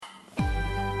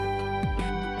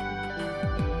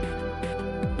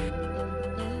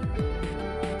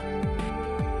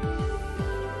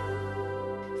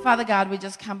Father God, we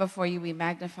just come before you. We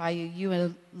magnify you.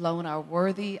 You alone are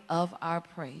worthy of our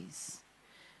praise.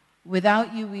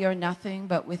 Without you, we are nothing,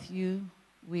 but with you,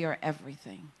 we are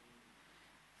everything.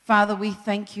 Father, we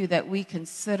thank you that we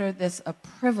consider this a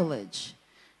privilege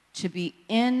to be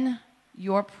in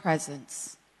your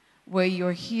presence, where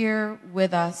you're here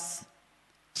with us,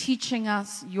 teaching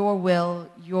us your will,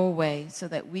 your way, so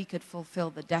that we could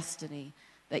fulfill the destiny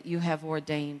that you have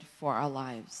ordained for our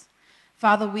lives.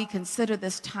 Father, we consider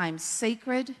this time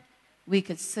sacred. We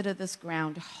consider this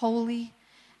ground holy,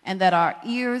 and that our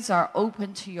ears are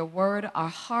open to your word, our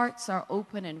hearts are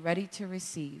open and ready to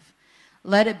receive.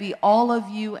 Let it be all of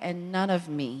you and none of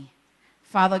me.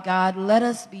 Father God, let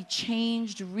us be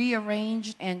changed,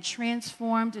 rearranged, and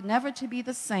transformed, never to be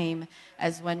the same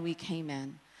as when we came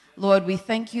in. Lord, we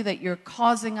thank you that you're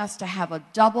causing us to have a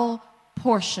double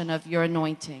portion of your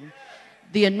anointing.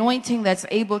 The anointing that's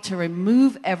able to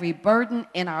remove every burden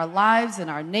in our lives, in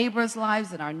our neighbors'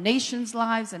 lives, in our nation's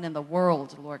lives, and in the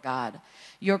world, Lord God.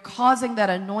 You're causing that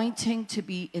anointing to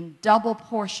be in double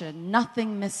portion,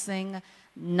 nothing missing,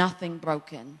 nothing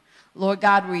broken. Lord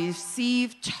God, we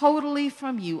receive totally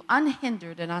from you,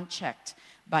 unhindered and unchecked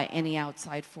by any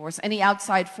outside force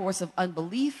of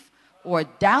unbelief or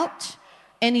doubt,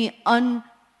 any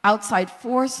outside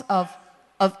force of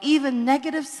even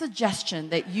negative suggestion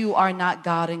that you are not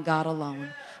God and God alone.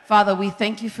 Father, we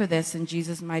thank you for this. In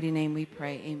Jesus' mighty name we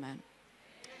pray. Amen.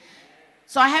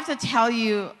 So I have to tell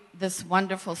you this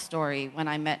wonderful story when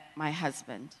I met my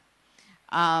husband.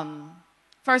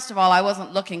 First of all, I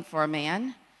wasn't looking for a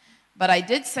man, but I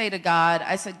did say to God,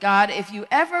 I said, God, if you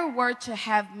ever were to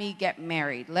have me get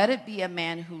married, let it be a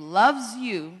man who loves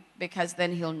you, because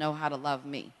then he'll know how to love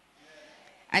me.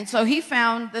 And so he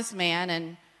found this man,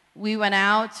 and we went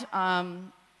out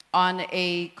on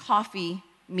a coffee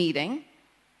meeting,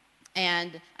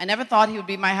 and I never thought he would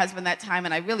be my husband that time,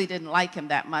 and I really didn't like him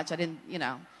that much. I didn't,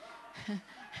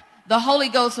 the Holy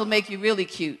Ghost will make you really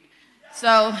cute.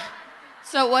 So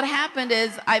what happened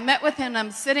is I met with him,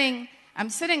 I'm sitting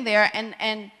there,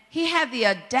 and he had the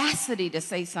audacity to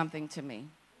say something to me.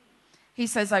 He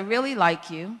says, I really like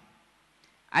you.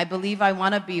 I believe I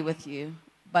want to be with you,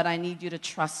 but I need you to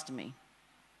trust me.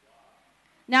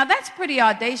 Now, that's pretty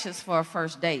audacious for a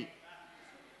first date,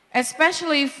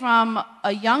 especially from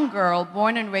a young girl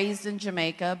born and raised in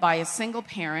Jamaica by a single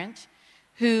parent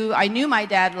who I knew my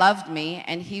dad loved me,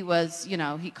 and he was,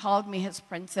 he called me his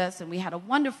princess, and we had a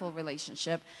wonderful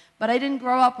relationship, but I didn't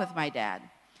grow up with my dad.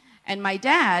 And my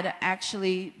dad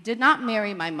actually did not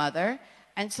marry my mother,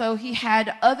 and so he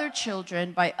had other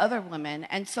children by other women,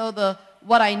 and so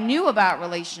what I knew about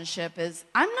relationship is,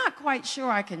 I'm not quite sure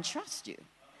I can trust you.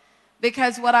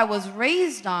 Because what I was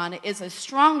raised on is a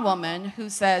strong woman who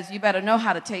says, you better know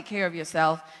how to take care of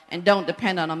yourself and don't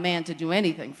depend on a man to do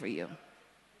anything for you.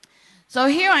 So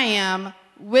here I am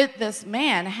with this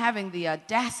man having the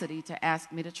audacity to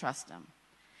ask me to trust him.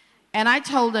 And I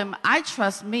told him, I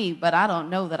trust me, but I don't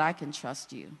know that I can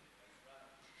trust you.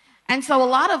 And so a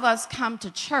lot of us come to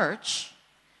church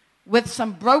with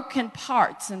some broken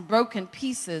parts and broken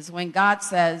pieces when God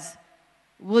says,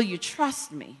 will you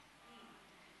trust me?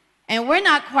 And we're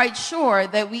not quite sure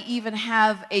that we even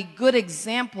have a good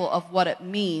example of what it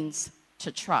means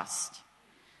to trust.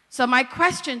 So my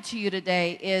question to you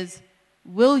today is,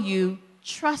 will you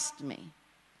trust me?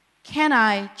 Can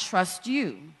I trust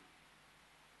you?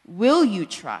 Will you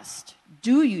trust?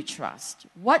 Do you trust?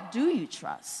 What do you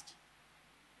trust?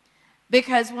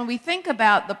 Because when we think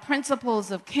about the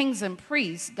principles of kings and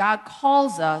priests, God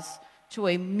calls us to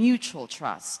a mutual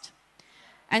trust.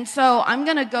 And so I'm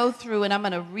going to go through and I'm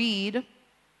going to read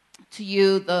to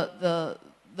you I'm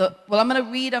going to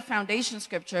read a foundation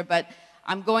scripture, but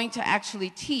I'm going to actually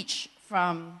teach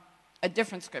from a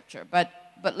different scripture. But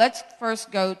let's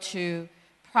first go to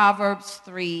Proverbs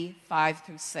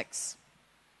 3:5-6.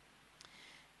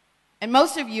 And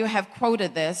most of you have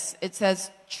quoted this. It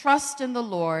says, trust in the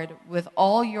Lord with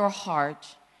all your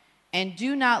heart and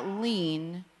do not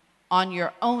lean on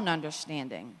your own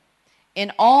understanding.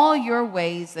 In all your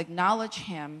ways acknowledge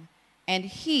him, and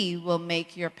he will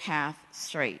make your path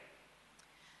straight.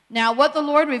 Now, what the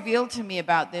Lord revealed to me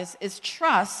about this is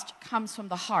trust comes from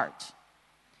the heart.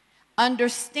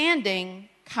 Understanding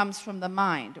comes from the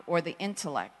mind or the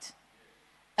intellect.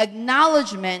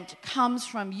 Acknowledgement comes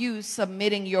from you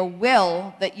submitting your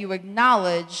will, that you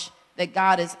acknowledge that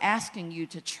God is asking you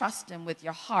to trust him with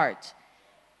your heart.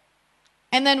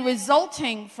 And then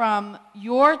resulting from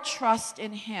your trust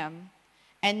in him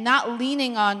and not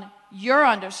leaning on your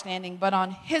understanding, but on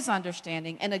his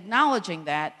understanding, and acknowledging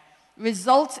that,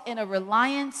 results in a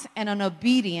reliance and an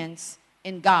obedience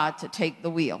in God to take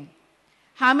the wheel.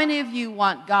 How many of you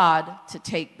want God to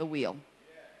take the wheel?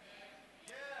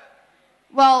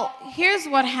 Well, here's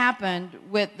what happened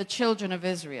with the children of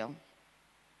Israel.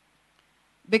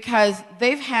 Because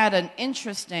they've had an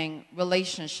interesting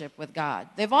relationship with God.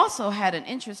 They've also had an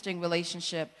interesting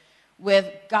relationship with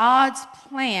God's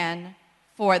plan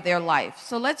for their life.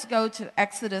 So let's go to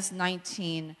Exodus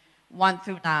 19, 1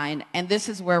 through 9, and this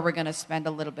is where we're going to spend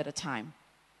a little bit of time.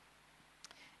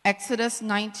 Exodus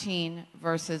 19,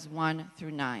 verses 1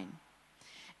 through 9.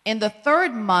 In the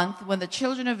 3rd month, when the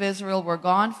children of Israel were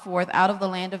gone forth out of the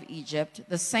land of Egypt,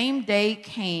 the same day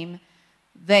came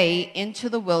they into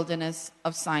the wilderness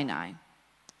of Sinai.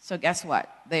 So guess what?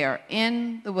 They are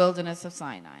in the wilderness of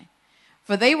Sinai.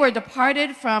 For they were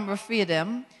departed from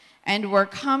Rephidim and were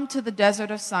come to the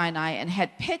desert of Sinai and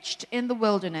had pitched in the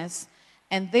wilderness,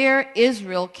 and there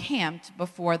Israel camped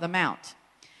before the mount.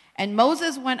 And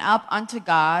Moses went up unto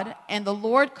God, and the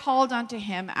Lord called unto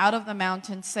him out of the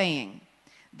mountain, saying,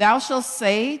 Thou shalt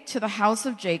say to the house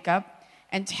of Jacob,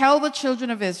 and tell the children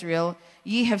of Israel,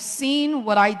 Ye have seen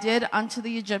what I did unto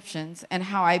the Egyptians, and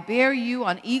how I bare you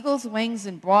on eagle's wings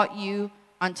and brought you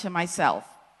unto myself.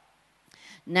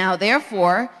 Now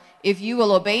therefore, if you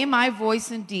will obey my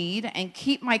voice indeed, and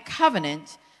keep my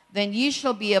covenant, then ye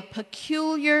shall be a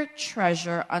peculiar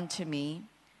treasure unto me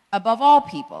above all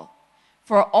people.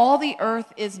 For all the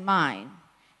earth is mine,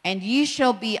 and ye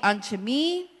shall be unto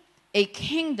me a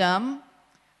kingdom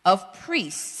of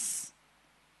priests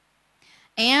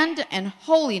and an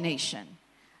holy nation.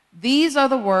 These are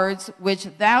the words which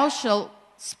thou shalt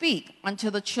speak unto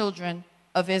the children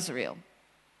of Israel.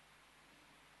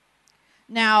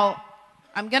 Now,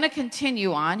 I'm going to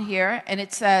continue on here, and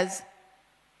it says,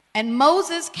 And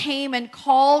Moses came and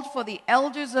called for the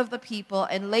elders of the people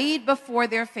and laid before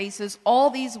their faces all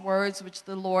these words which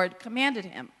the Lord commanded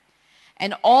him.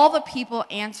 And all the people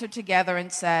answered together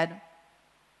and said,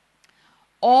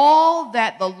 All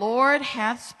that the Lord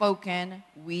hath spoken,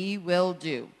 we will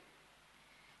do.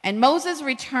 And Moses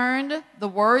returned the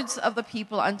words of the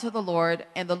people unto the Lord,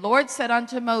 and the Lord said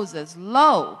unto Moses,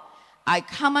 Lo, I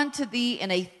come unto thee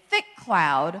in a thick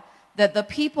cloud, that the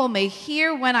people may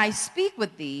hear when I speak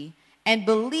with thee, and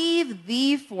believe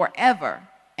thee forever.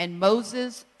 And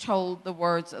Moses told the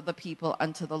words of the people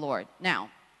unto the Lord. Now,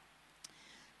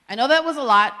 I know that was a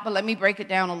lot, but let me break it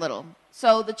down a little.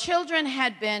 So the children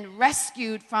had been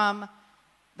rescued from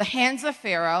the hands of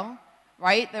Pharaoh,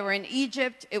 right? They were in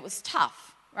Egypt. It was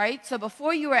tough, right? So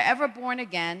before you were ever born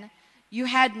again, you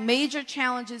had major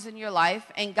challenges in your life,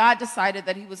 and God decided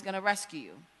that he was going to rescue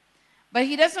you. But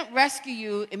he doesn't rescue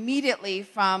you immediately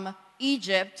from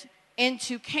Egypt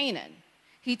into Canaan.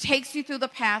 He takes you through the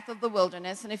path of the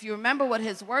wilderness, and if you remember what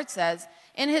his word says,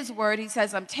 in his word he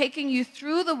says, I'm taking you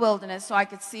through the wilderness so I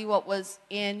could see what was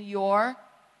in your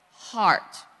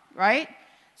heart, right?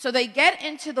 So they get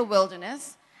into the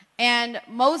wilderness, and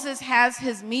Moses has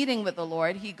his meeting with the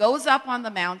Lord. He goes up on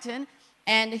the mountain,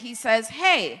 and he says,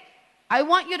 hey, I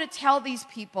want you to tell these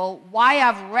people why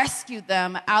I've rescued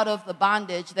them out of the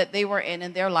bondage that they were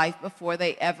in their life before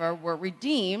they ever were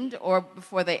redeemed or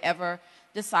before they ever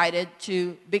decided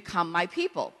to become my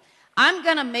people. I'm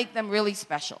going to make them really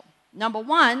special. Number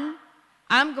one,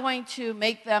 I'm going to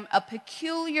make them a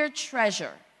peculiar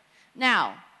treasure.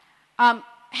 Now,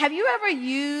 have you ever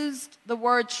used the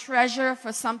word treasure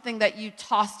for something that you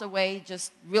tossed away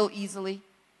just real easily?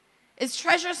 Is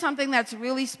treasure something that's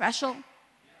really special?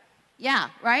 Yeah,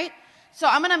 right? So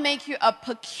I'm going to make you a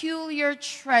peculiar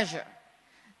treasure.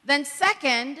 Then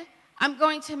second, I'm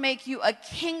going to make you a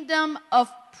kingdom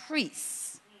of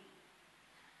priests.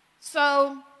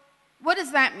 So what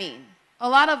does that mean? A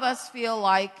lot of us feel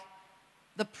like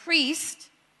the priest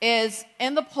is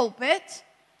in the pulpit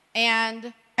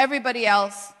and everybody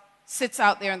else sits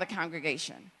out there in the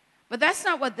congregation. But that's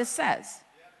not what this says,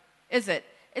 is it?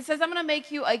 It says, I'm going to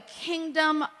make you a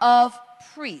kingdom of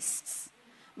priests.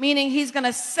 Meaning he's going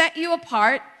to set you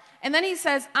apart. And then he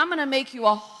says, I'm going to make you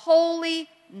a holy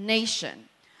nation.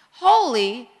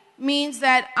 Holy means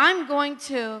that I'm going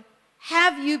to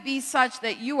have you be such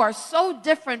that you are so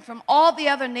different from all the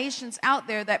other nations out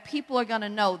there that people are going to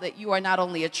know that you are not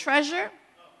only a treasure,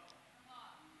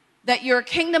 that you're a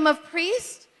kingdom of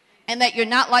priests, and that you're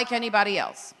not like anybody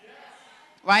else.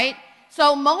 Right?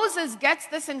 So Moses gets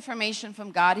this information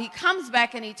from God. He comes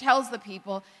back and he tells the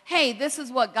people, hey, this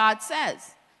is what God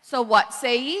says. So what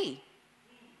say ye?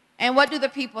 And what do the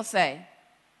people say?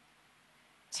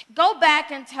 Go back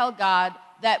and tell God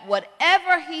that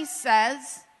whatever he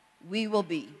says, we will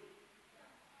be.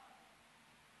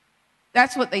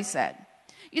 That's what they said.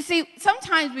 You see,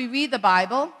 sometimes we read the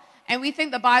Bible and we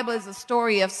think the Bible is a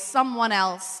story of someone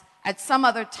else at some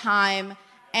other time,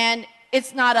 and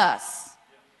it's not us.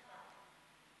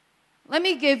 Let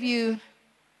me give you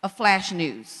a flash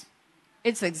news.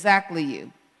 It's exactly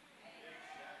you.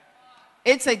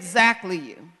 It's exactly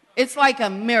you. It's like a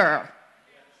mirror,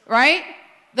 right?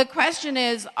 The question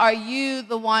is, are you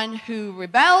the one who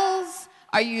rebels?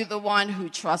 Are you the one who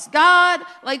trusts God?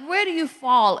 Like, where do you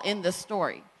fall in the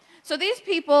story? So these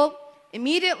people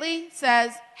immediately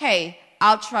says, hey,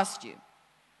 I'll trust you.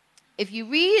 If you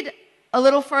read a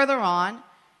little further on,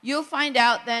 you'll find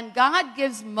out then God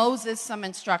gives Moses some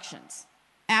instructions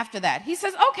after that. He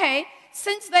says, okay,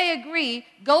 since they agree,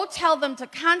 go tell them to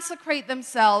consecrate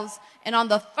themselves, and on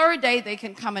the third day they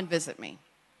can come and visit me.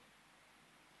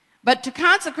 But to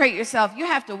consecrate yourself, you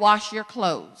have to wash your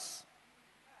clothes.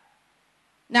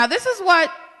 Now, this is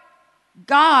what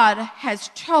God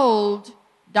has told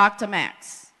Dr.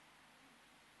 Max.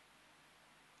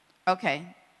 Okay,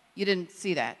 you didn't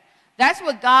see that. That's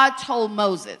what God told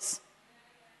Moses.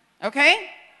 Okay?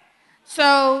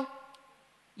 So,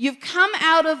 you've come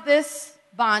out of this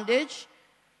bondage.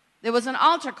 There was an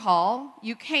altar call.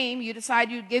 You came, you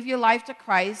decided you'd give your life to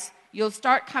Christ. You'll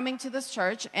start coming to this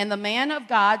church, and the man of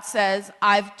God says,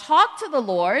 I've talked to the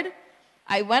Lord.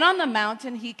 I went on the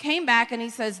mountain. He came back, and he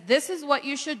says, this is what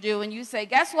you should do. And you say,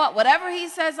 guess what? Whatever he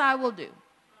says, I will do.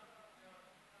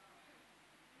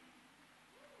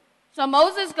 So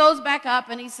Moses goes back up,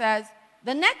 and he says,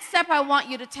 the next step I want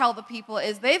you to tell the people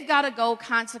is they've got to go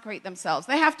consecrate themselves.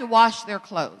 They have to wash their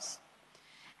clothes.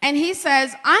 And he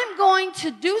says, I'm going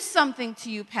to do something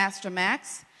to you, Pastor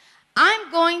Max.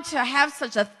 I'm going to have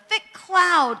such a thick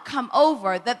cloud come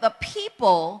over that the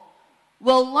people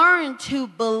will learn to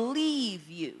believe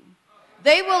you.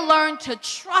 They will learn to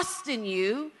trust in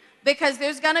you because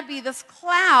there's going to be this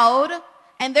cloud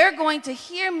and they're going to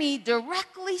hear me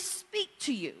directly speak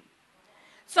to you.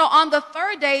 So on the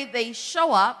third day, they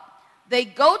show up. They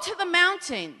go to the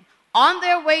mountain on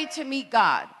their way to meet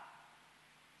God.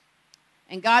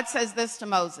 And God says this to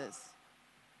Moses.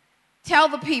 Tell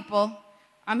the people,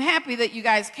 I'm happy that you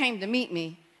guys came to meet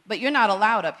me, but you're not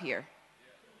allowed up here.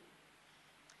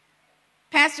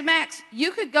 Pastor Max,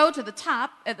 you could go to the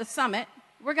top at the summit.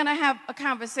 We're going to have a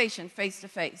conversation face to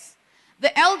face.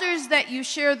 The elders that you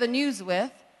share the news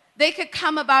with, they could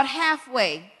come about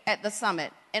halfway at the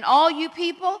summit. And all you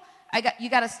people, you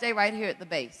got to stay right here at the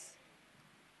base.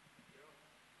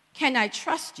 Can I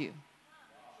trust you?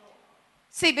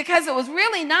 See, because it was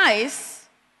really nice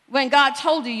when God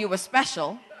told you you were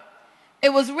special.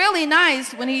 It was really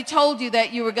nice when he told you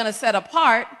that you were going to set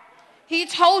apart. He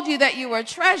told you that you were a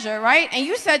treasure, right? And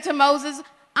you said to Moses,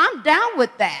 I'm down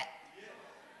with that.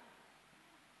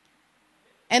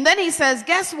 And then he says,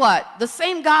 guess what? The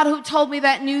same God who told me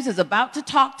that news is about to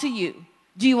talk to you.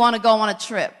 Do you want to go on a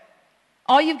trip?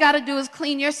 All you've got to do is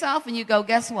clean yourself, and you go,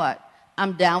 guess what?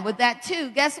 I'm down with that too.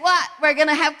 Guess what? We're going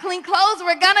to have clean clothes.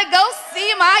 We're going to go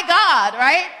see my God,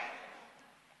 right?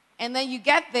 And then you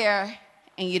get there,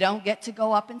 and you don't get to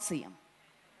go up and see him.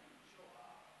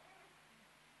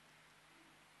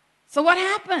 So what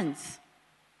happens?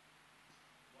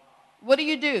 What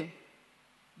do?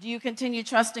 Do you continue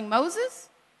trusting Moses?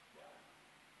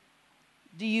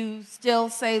 Do you still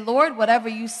say, Lord, whatever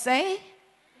you say,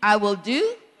 I will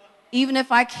do, even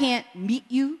if I can't meet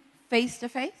you face to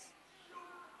face?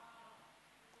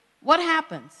 What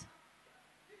happens?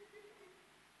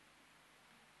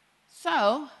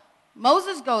 So,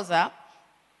 Moses goes up,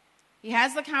 he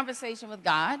has the conversation with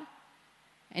God,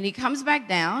 and he comes back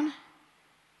down,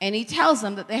 and he tells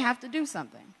them that they have to do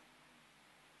something.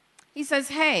 He says,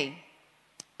 hey,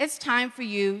 it's time for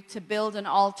you to build an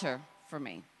altar for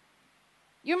me.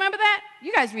 You remember that?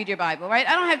 You guys read your Bible, right?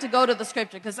 I don't have to go to the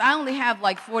scripture because I only have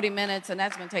like 40 minutes and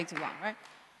that's going to take too long, right?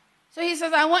 So he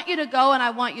says, I want you to go and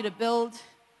I want you to build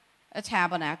a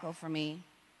tabernacle for me.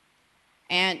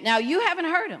 And now you haven't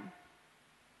heard him.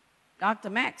 Dr.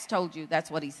 Max told you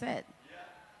that's what he said.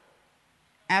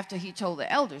 After he told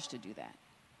the elders to do that.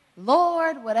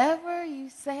 Lord, whatever you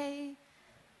say,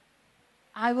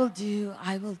 I will do,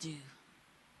 I will do.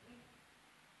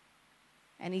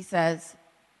 And he says,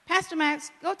 Pastor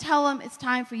Max, go tell him it's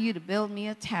time for you to build me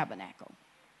a tabernacle.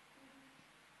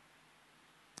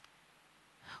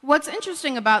 What's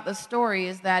interesting about the story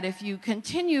is that if you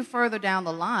continue further down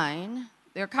the line,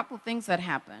 there are a couple of things that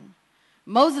happen.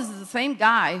 Moses is the same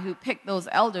guy who picked those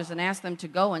elders and asked them to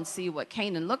go and see what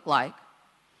Canaan looked like.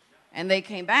 And they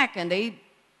came back and they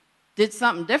did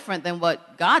something different than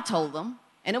what God told them.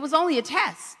 And it was only a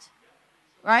test,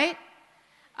 right?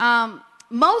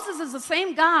 Moses is the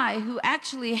same guy who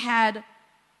actually had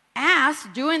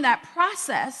asked during that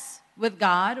process with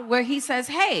God where he says,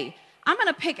 hey, I'm going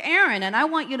to pick Aaron, and I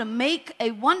want you to make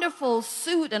a wonderful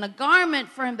suit and a garment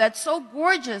for him that's so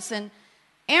gorgeous. And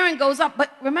Aaron goes up.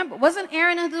 But remember, wasn't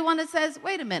Aaron the one that says,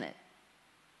 wait a minute.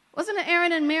 Wasn't it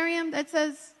Aaron and Miriam that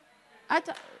says,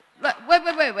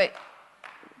 wait.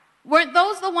 Weren't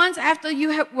those the ones after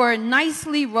you were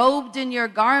nicely robed in your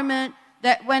garment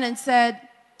that went and said,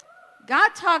 God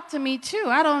talked to me too.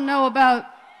 I don't know about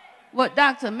what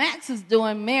Dr. Max is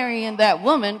doing marrying that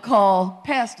woman called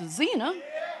Pastor Zena.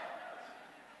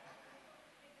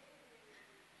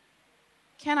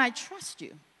 Can I trust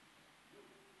you?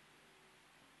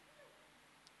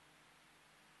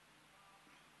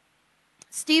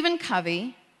 Stephen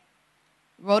Covey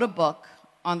wrote a book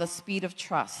on the speed of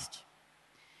trust.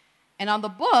 And on the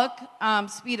book,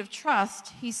 Speed of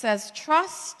Trust, he says,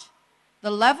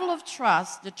 the level of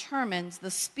trust determines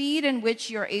the speed in which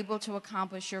you're able to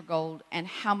accomplish your goal and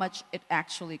how much it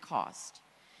actually costs.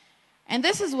 And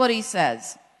this is what he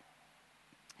says.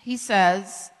 He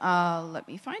says, let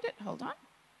me find it, hold on.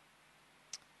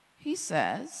 He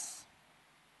says,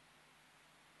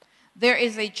 there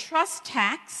is a trust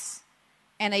tax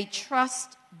and a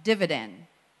trust dividend.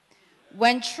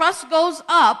 When trust goes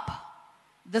up,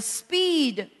 the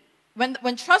speed,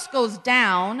 when trust goes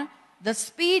down, the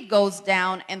speed goes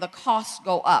down and the costs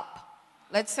go up.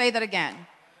 Let's say that again.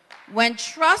 When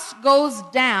trust goes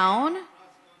down,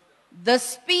 the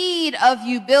speed of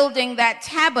you building that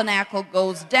tabernacle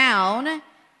goes down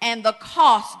and the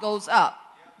cost goes up.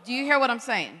 Do you hear what I'm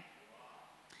saying?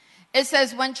 It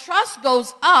says when trust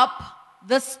goes up,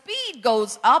 the speed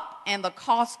goes up and the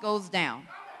cost goes down.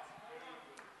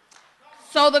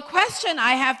 So the question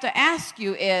I have to ask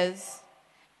you is,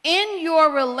 in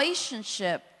your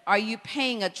relationship, are you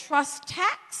paying a trust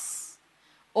tax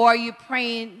or are you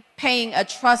paying a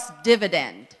trust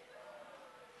dividend?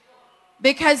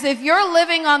 Because if you're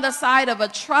living on the side of a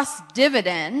trust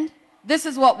dividend, this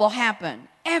is what will happen.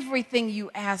 Everything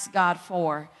you ask God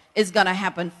for is going to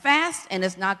happen fast and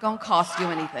it's not going to cost you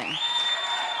anything.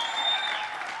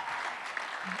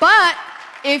 But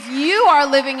if you are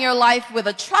living your life with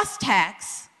a trust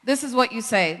tax, this is what you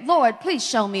say, Lord, please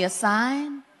show me a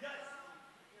sign.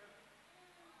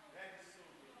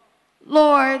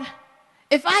 Lord,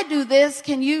 if I do this,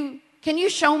 can you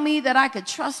show me that I could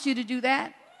trust you to do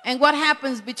that? And what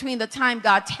happens between the time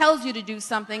God tells you to do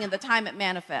something and the time it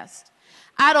manifests?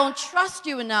 I don't trust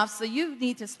you enough, so you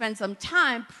need to spend some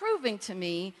time proving to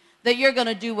me that you're going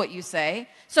to do what you say.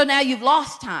 So now you've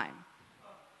lost time.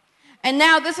 And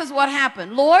now this is what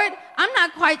happened. Lord, I'm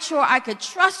not quite sure I could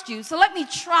trust you, so let me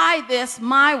try this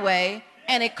my way,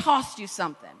 and it cost you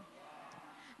something.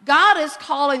 God is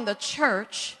calling the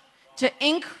church to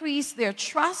increase their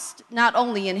trust, not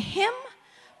only in him,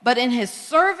 but in his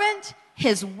servant,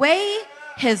 his way,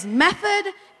 his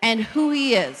method, and who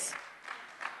he is.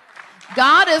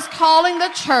 God is calling the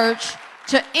church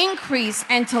to increase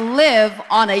and to live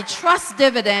on a trust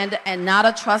dividend and not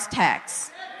a trust tax.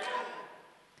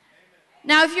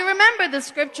 Now, if you remember the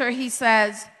scripture, he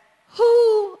says,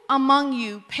 who among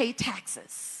you pay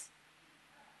taxes?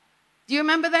 Do you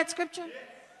remember that scripture?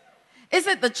 Is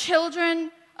it the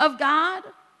children of God?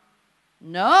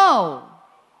 No.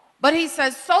 But he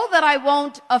says, so that I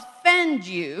won't offend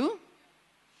you,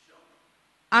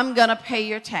 I'm going to pay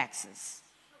your taxes.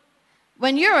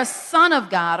 When you're a son of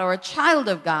God or a child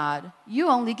of God, you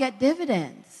only get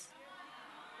dividends.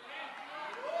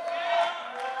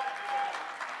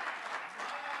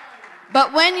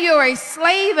 But when you're a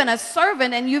slave and a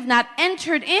servant and you've not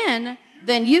entered in,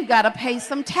 then you've got to pay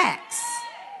some tax.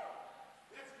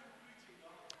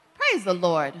 Praise the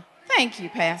Lord. Thank you,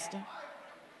 Pastor.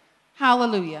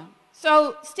 Hallelujah.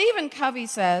 So Stephen Covey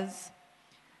says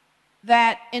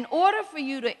that in order for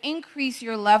you to increase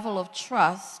your level of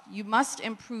trust, you must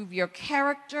improve your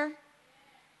character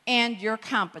and your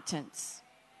competence.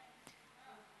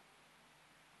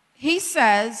 He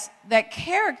says that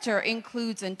character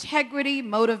includes integrity,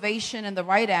 motivation, and the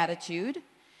right attitude,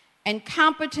 and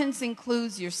competence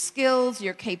includes your skills,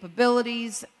 your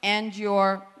capabilities, and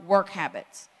your work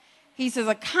habits. He says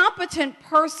a competent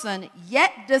person,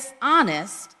 yet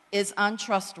dishonest, is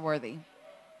untrustworthy.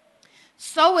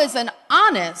 So is an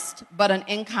honest but an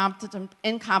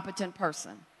incompetent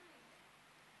person.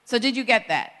 So did you get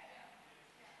that?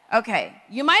 Okay,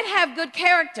 you might have good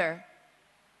character,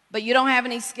 but you don't have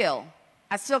any skill.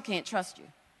 I still can't trust you.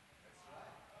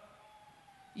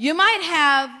 You might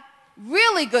have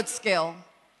really good skill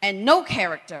and no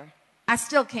character. I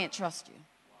still can't trust you.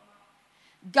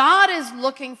 God is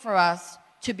looking for us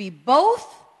to be both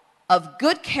of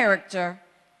good character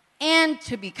and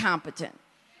to be competent.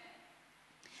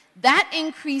 That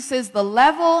increases the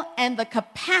level and the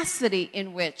capacity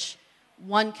in which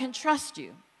one can trust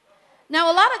you.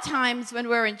 Now, a lot of times when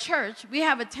we're in church, we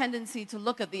have a tendency to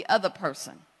look at the other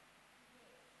person.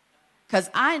 Because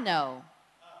I know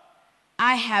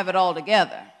I have it all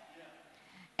together.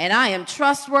 And I am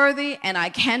trustworthy and I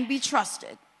can be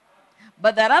trusted.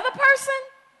 But that other person,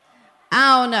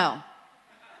 I don't know.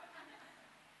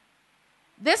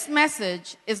 This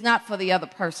message is not for the other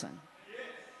person.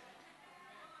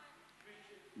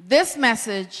 This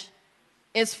message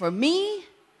is for me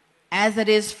as it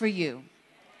is for you.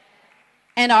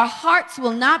 And our hearts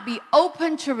will not be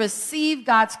open to receive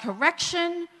God's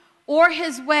correction or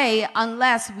his way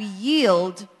unless we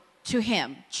yield to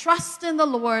him. Trust in the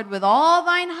Lord with all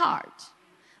thine heart.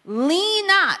 Lean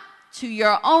not to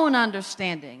your own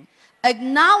understanding.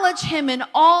 Acknowledge him in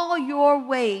all your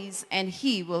ways, and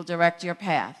he will direct your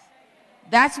path.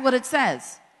 That's what it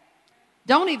says.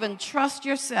 Don't even trust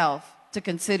yourself to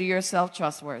consider yourself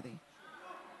trustworthy.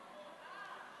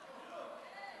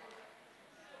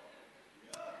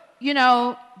 You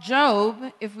know,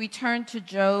 Job, if we turn to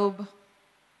Job,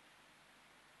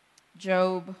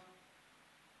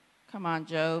 come on,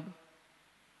 Job.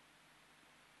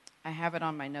 I have it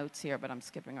on my notes here, but I'm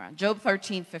skipping around. Job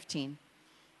 13:15.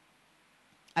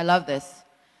 I love this.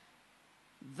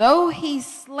 Though he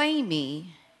slay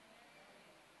me,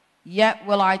 yet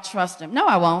will I trust him. No,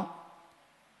 I won't.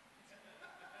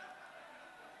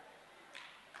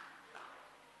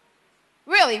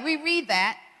 Really, we read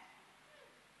that.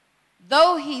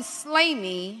 Though he slay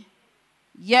me,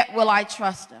 yet will I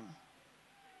trust him.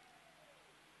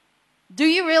 Do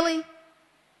you really?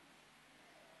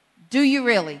 Do you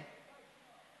really?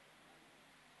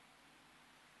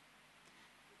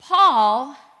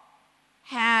 Paul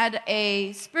had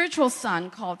a spiritual son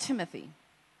called Timothy.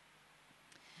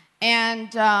 And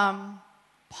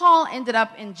Paul ended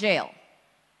up in jail.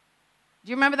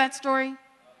 Do you remember that story?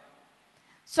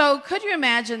 So could you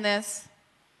imagine this?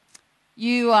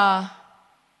 You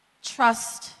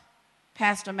trust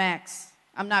Pastor Max.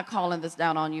 I'm not calling this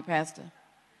down on you, Pastor.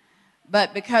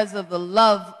 But because of the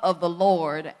love of the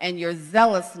Lord and your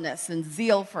zealousness and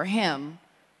zeal for him,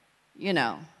 you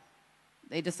know,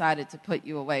 they decided to put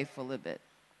you away for a little bit.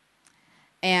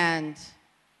 And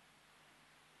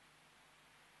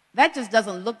that just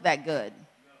doesn't look that good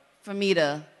for me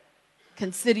to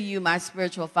consider you my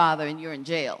spiritual father and you're in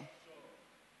jail.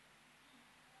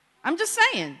 I'm just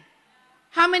saying.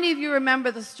 How many of you remember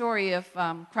the story of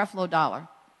Creflo Dollar?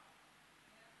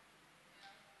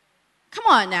 Come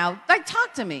on now, like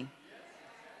talk to me.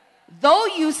 Though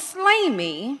you slay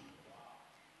me,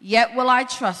 yet will I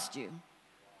trust you.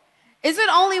 Is it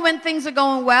only when things are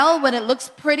going well, when it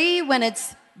looks pretty, when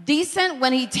it's decent,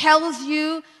 when he tells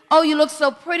you, oh, you look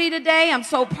so pretty today, I'm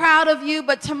so proud of you,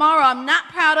 but tomorrow I'm not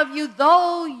proud of you,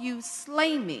 though you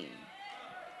slay me,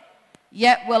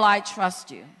 yet will I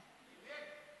trust you.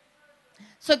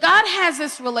 So God has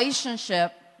this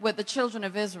relationship with the children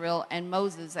of Israel and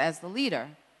Moses as the leader.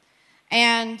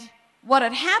 And what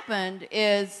had happened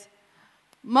is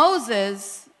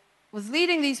Moses was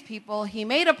leading these people. He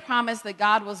made a promise that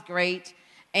God was great.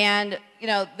 And, you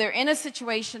know, they're in a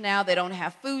situation now. They don't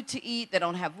have food to eat. They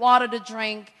don't have water to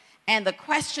drink. And the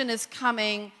question is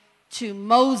coming to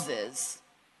Moses,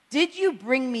 did you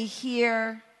bring me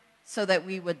here so that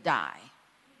we would die?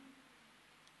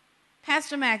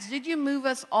 Pastor Max, did you move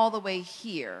us all the way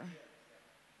here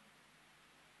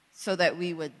so that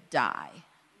we would die?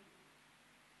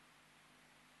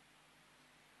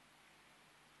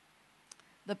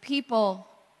 The people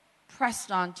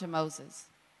pressed on to Moses.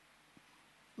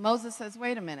 Moses says,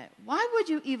 wait a minute, why would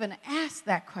you even ask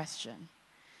that question?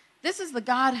 This is the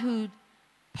God who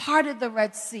parted the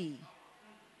Red Sea.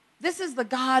 This is the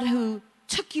God who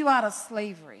took you out of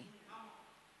slavery.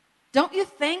 Don't you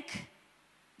think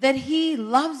that he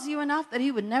loves you enough that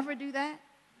he would never do that?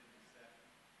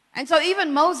 And so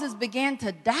even Moses began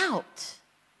to doubt.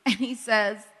 And he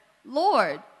says,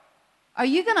 Lord, are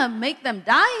you going to make them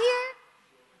die here?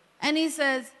 And he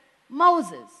says,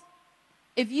 Moses,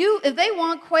 if they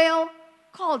want quail,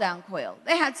 call down quail.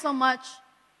 They had so much,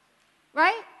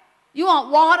 right? You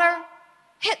want water?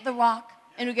 Hit the rock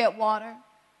and you get water.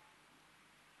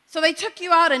 So they took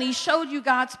you out and he showed you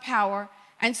God's power.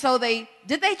 And so did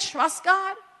they trust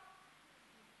God?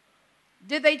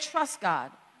 Did they trust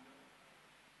God?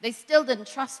 They still didn't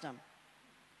trust him.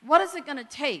 What is it going to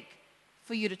take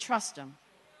for you to trust him?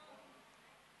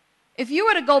 If you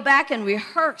were to go back and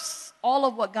rehearse all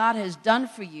of what God has done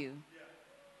for you,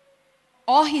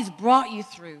 all he's brought you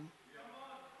through,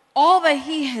 all that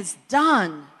he has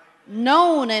done,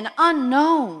 known and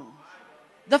unknown,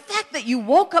 the fact that you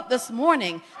woke up this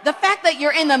morning, the fact that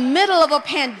you're in the middle of a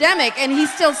pandemic and he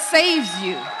still saves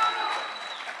you,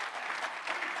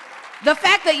 The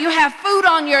fact that you have food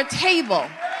on your table.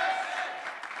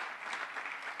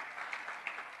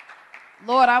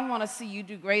 Lord, I want to see you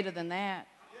do greater than that.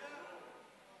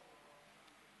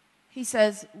 He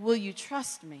says, will you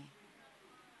trust me?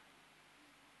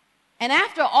 And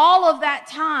after all of that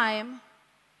time,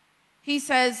 he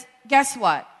says, guess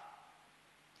what?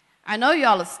 I know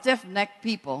y'all are stiff-necked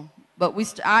people, but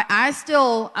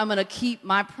I'm going to keep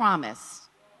my promise.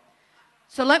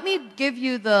 So let me give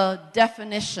you the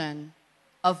definition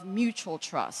of mutual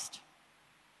trust.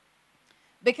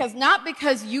 Because not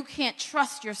because you can't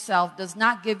trust yourself does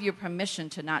not give you permission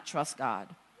to not trust God.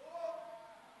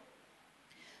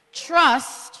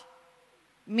 Trust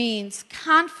means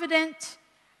confident,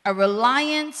 a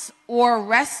reliance or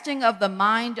resting of the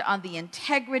mind on the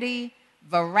integrity,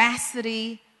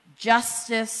 veracity,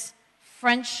 justice,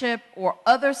 friendship, or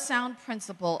other sound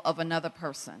principle of another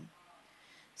person.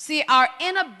 See, our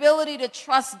inability to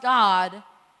trust God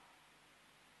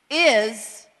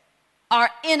is our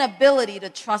inability to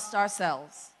trust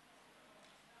ourselves.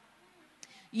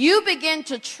 You begin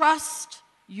to trust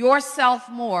yourself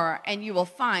more, and you will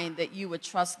find that you would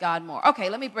trust God more. Okay,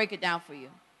 let me break it down for you.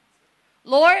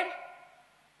 Lord,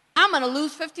 I'm going to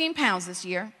lose 15 pounds this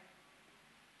year.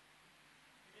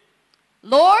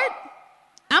 Lord,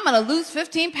 I'm going to lose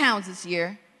 15 pounds this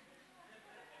year.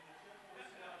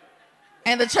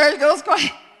 And the church goes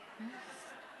quiet.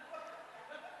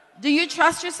 Do you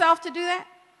trust yourself to do that?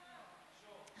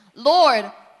 Lord,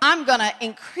 I'm going to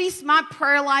increase my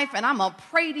prayer life and I'm going to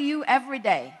pray to you every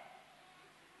day.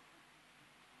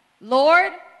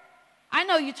 Lord, I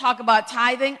know you talk about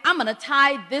tithing. I'm going to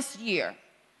tithe this year.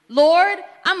 Lord,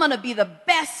 I'm going to be the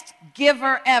best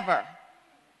giver ever.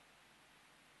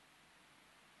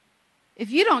 If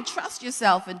you don't trust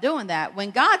yourself in doing that,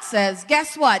 when God says,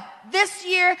 guess what? This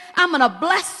year, I'm going to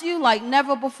bless you like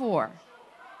never before.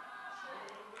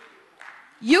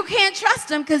 You can't trust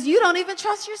him because you don't even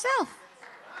trust yourself.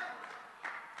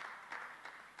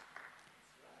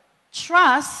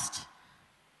 Trust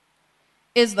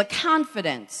is the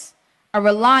confidence, a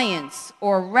reliance,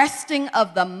 or resting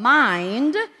of the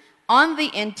mind on the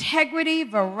integrity,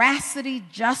 veracity,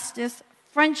 justice,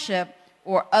 friendship,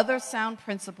 or other sound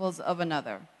principles of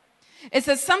another. It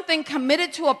says something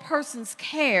committed to a person's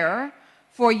care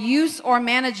for use or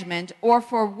management, or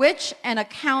for which an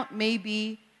account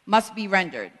must be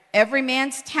rendered. Every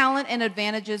man's talent and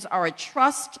advantages are a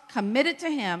trust committed to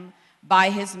him by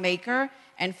his maker,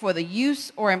 and for the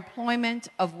use or employment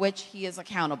of which he is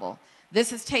accountable.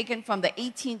 This is taken from the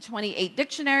 1828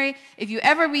 dictionary. If you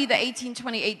ever read the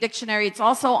 1828 dictionary, it's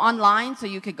also online, so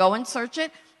you could go and search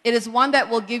it. It is one that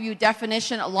will give you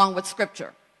definition along with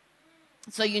scripture.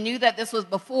 So you knew that this was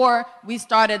before we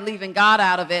started leaving God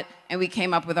out of it and we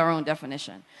came up with our own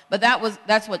definition. But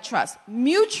that's what trust.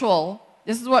 Mutual,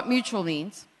 this is what mutual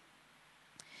means.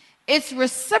 It's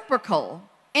reciprocal,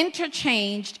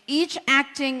 interchanged, each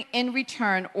acting in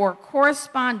return or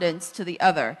correspondence to the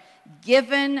other,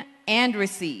 given and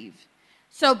received.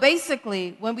 So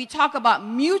basically, when we talk about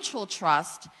mutual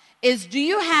trust, is do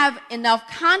you have enough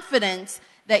confidence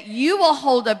that you will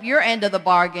hold up your end of the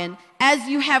bargain as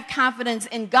you have confidence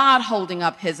in God holding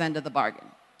up his end of the bargain?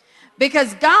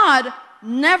 Because God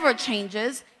never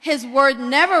changes. His word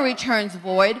never returns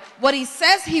void. What he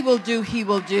says he will do, he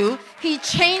will do. He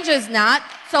changes not.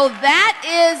 So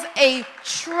that is a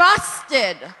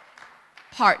trusted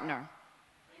partner.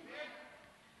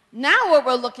 Now what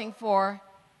we're looking for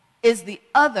is the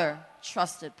other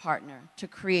trusted partner to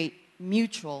create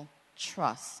mutual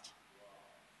trust.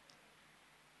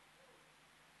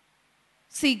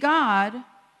 See, God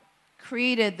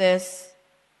created this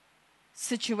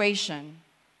situation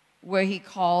where he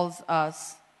calls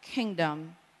us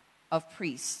kingdom of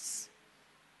priests.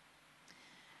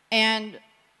 And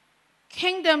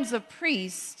kingdoms of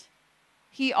priests,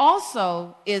 he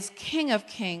also is King of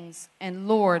kings and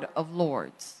Lord of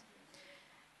lords.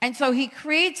 And so he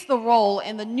creates the role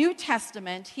in the New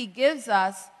Testament. He gives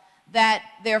us that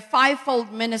there are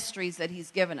fivefold ministries that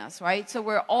he's given us, right? So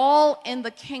we're all in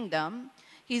the kingdom.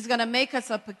 He's going to make us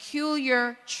a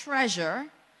peculiar treasure,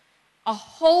 a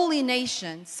holy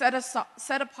nation set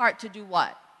apart to do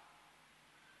what?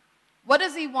 What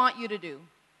does he want you to do?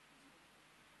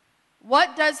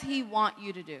 What does he want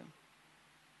you to do?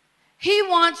 He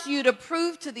wants you to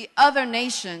prove to the other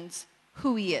nations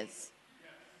who he is.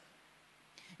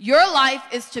 Your life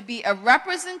is to be a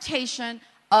representation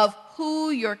of who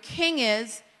your king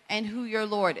is and who your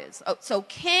Lord is. So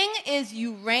king is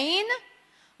you reign,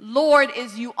 Lord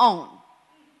is you own,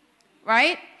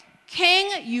 right?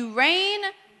 King, you reign,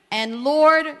 and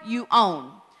Lord, you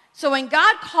own. So when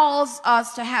God calls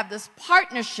us to have this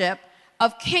partnership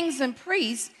of kings and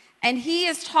priests, and he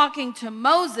is talking to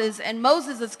Moses, and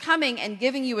Moses is coming and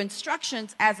giving you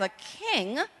instructions as a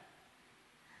king,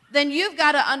 then you've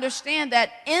got to understand that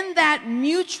in that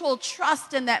mutual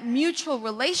trust and that mutual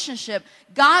relationship,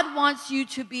 God wants you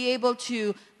to be able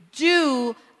to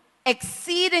do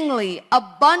exceedingly,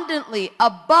 abundantly,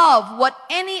 above what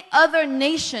any other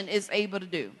nation is able to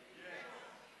do.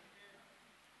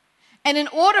 And in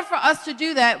order for us to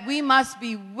do that, we must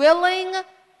be willing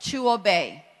to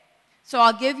obey. So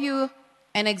I'll give you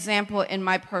an example in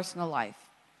my personal life.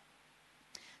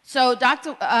 So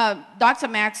Dr.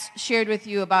 Max shared with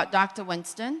you about Dr.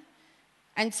 Winston.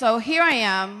 And so here I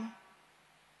am.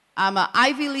 I'm an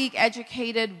Ivy League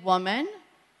educated woman,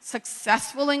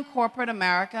 successful in corporate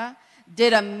America,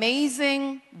 did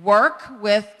amazing work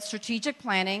with strategic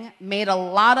planning, made a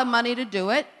lot of money to do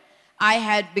it. I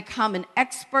had become an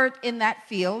expert in that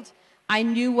field. I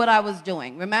knew what I was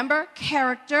doing. Remember,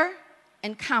 character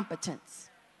and competence.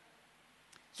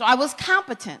 So I was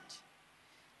competent.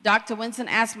 Dr. Winston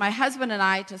asked my husband and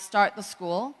I to start the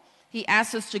school. He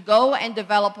asked us to go and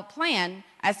develop a plan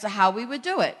as to how we would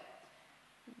do it.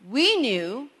 We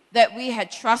knew that we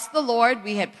had trusted the Lord,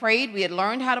 we had prayed, we had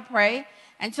learned how to pray,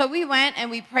 and so we went and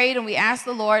we prayed and we asked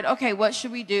the Lord, okay, what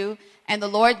should we do? And the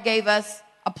Lord gave us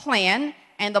a plan,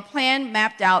 and the plan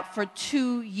mapped out for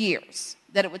 2 years,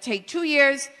 that it would take 2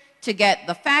 years to get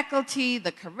the faculty,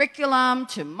 the curriculum,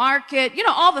 to market, you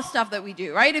know, all the stuff that we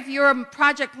do, right? If you're a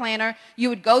project planner, you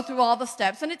would go through all the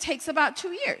steps, and it takes about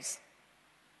 2 years.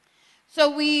 So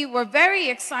we were very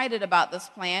excited about this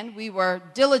plan. We were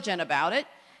diligent about it.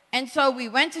 And so we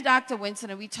went to Dr. Winston,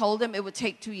 and we told him it would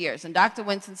take 2 years. And Dr.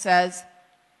 Winston says,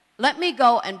 let me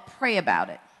go and pray about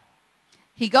it.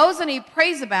 He goes and he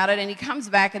prays about it, and he comes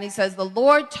back and he says, the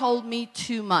Lord told me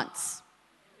 2 months.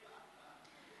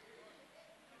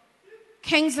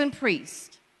 Kings and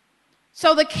priests.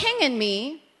 So the king in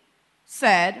me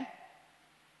said,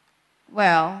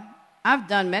 well, I've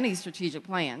done many strategic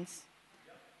plans.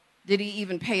 Did he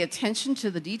even pay attention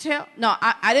to the detail? No,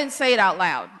 I didn't say it out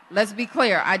loud. Let's be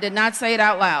clear. I did not say it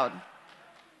out loud.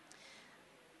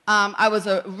 I was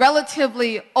a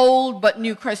relatively old but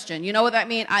new Christian. You know what that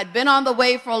means? I'd been on the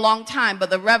way for a long time,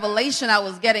 but the revelation I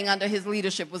was getting under his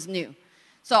leadership was new.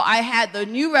 So I had the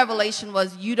new revelation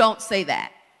was, you don't say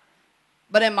that.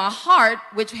 But in my heart,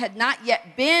 which had not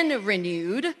yet been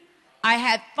renewed, I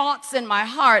had thoughts in my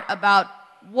heart about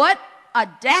what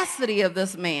audacity of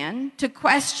this man to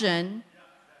question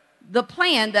the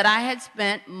plan that I had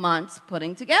spent months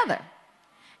putting together.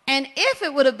 And if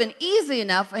it would have been easy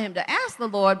enough for him to ask the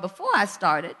Lord before I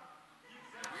started,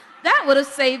 that would have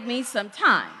saved me some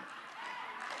time,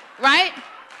 right?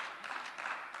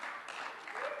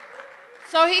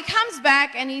 So he comes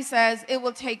back and he says, it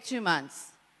will take 2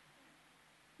 months.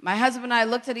 My husband and I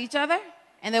looked at each other,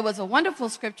 and there was a wonderful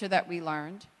scripture that we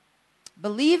learned.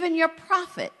 Believe in your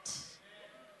prophet,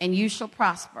 and you shall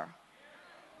prosper.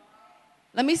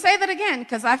 Let me say that again,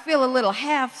 because I feel a little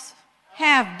half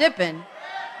dipping.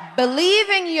 Believe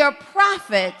in your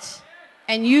prophet,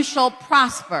 and you shall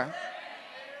prosper.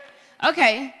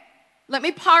 Okay, let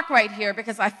me park right here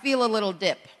because I feel a little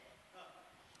dip.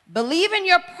 Believe in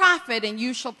your prophet, and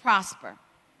you shall prosper.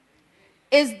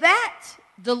 Is that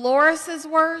Dolores's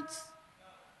words?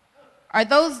 Are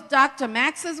those Dr.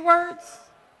 Max's words?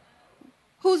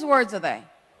 Whose words are they?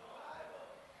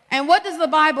 And what does the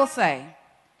Bible say?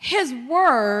 His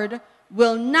word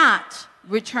will not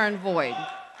return void.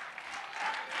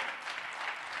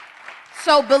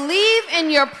 So believe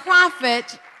in your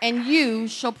prophet and you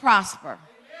shall prosper.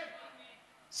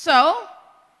 So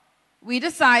we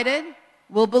decided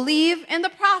we'll believe in the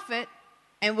prophet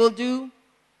and we'll do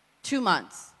 2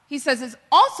 months. He says, it's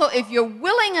also if you're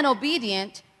willing and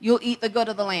obedient, you'll eat the good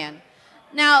of the land.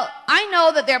 Now, I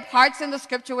know that there are parts in the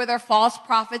scripture where there are false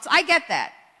prophets. I get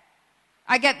that.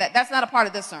 I get that. That's not a part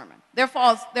of this sermon. They're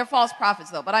false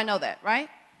prophets, though, but I know that, right?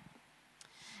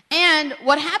 And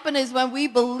what happened is when we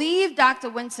believe Dr.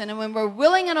 Winston and when we're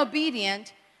willing and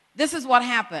obedient, this is what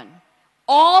happened.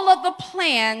 All of the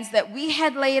plans that we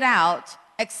had laid out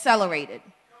accelerated.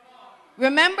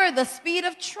 Remember the speed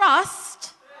of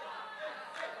trust.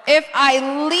 If I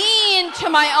lean to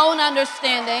my own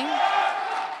understanding,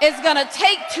 it's going to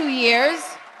take 2 years.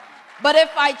 But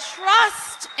if I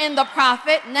trust in the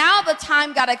prophet, now the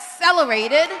time got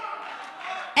accelerated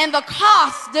and the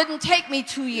cost didn't take me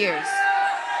 2 years.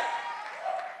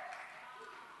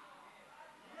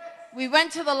 We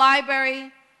went to the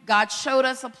library. God showed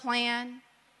us a plan,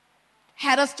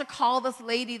 had us to call this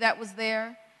lady that was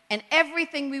there, and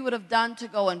everything we would have done to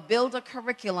go and build a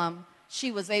curriculum,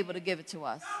 she was able to give it to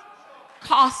us.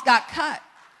 Costs got cut.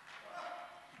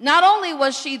 Not only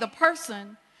was she the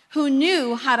person who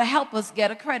knew how to help us get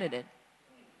accredited,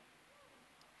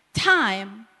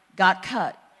 time got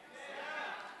cut.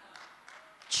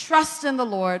 Trust in the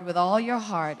Lord with all your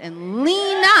heart and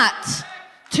lean not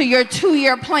to your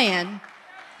 2-year plan,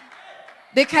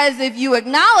 because if you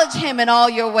acknowledge him in all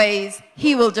your ways,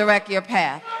 he will direct your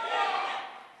path.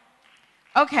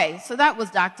 Okay, so that was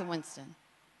Dr. Winston.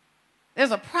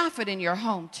 There's a prophet in your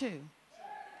home too.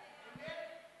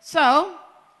 So,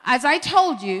 as I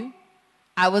told you,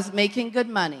 I was making good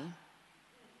money,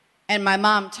 and my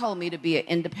mom told me to be an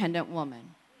independent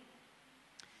woman.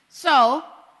 So,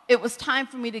 it was time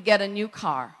for me to get a new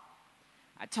car.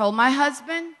 I told my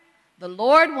husband, the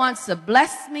Lord wants to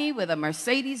bless me with a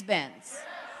Mercedes-Benz.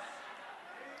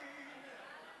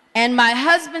 And my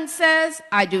husband says,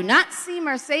 I do not see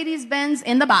Mercedes-Benz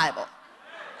in the Bible.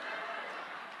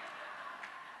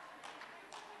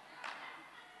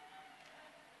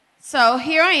 So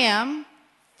here I am,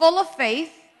 full of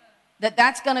faith that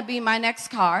that's going to be my next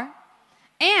car.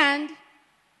 And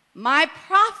my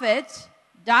prophet,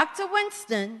 Dr.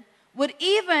 Winston, would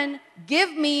even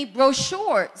give me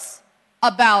brochures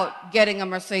about getting a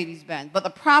Mercedes-Benz. But the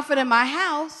prophet in my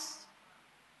house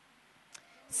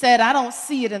said, I don't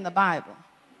see it in the Bible.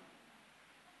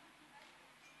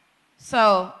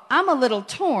 So I'm a little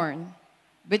torn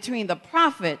between the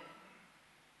prophet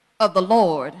of the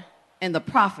Lord and the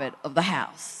prophet of the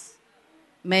house.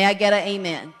 May I get an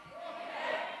amen?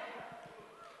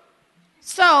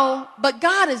 So, but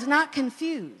God is not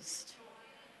confused.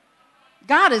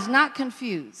 God is not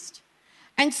confused.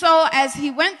 And so as he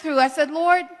went through, I said,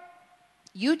 Lord,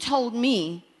 you told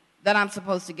me that I'm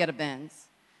supposed to get a Benz.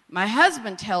 My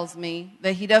husband tells me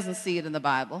that he doesn't see it in the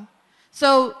Bible.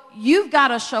 So you've got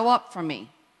to show up for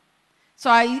me.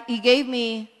 So he gave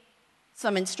me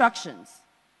some instructions.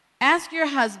 Ask your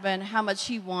husband how much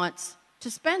he wants to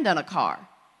spend on a car.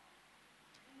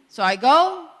 So I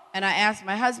go and I ask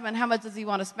my husband, how much does he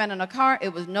want to spend on a car?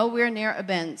 It was nowhere near a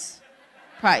Benz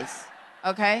price,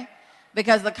 okay?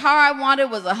 Because the car I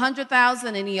wanted was $100,000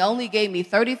 and he only gave me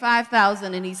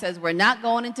 $35,000, and he says, we're not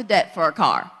going into debt for a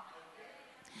car.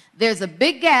 There's a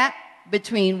big gap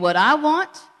between what I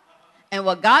want and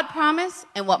what God promised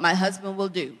and what my husband will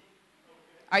do.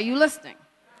 Are you listening?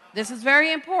 This is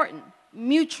very important.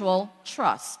 Mutual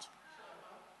trust.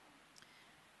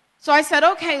 So I said,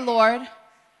 okay, Lord,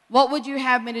 what would you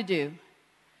have me to do?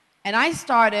 And I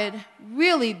started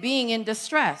really being in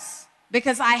distress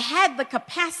because I had the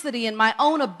capacity and my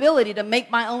own ability to make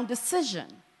my own decision.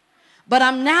 But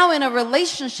I'm now in a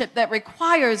relationship that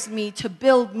requires me to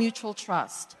build mutual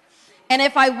trust. And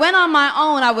if I went on my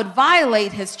own, I would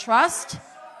violate his trust.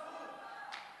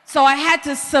 So I had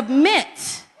to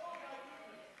submit.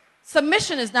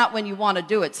 Submission is not when you want to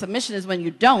do it. Submission is when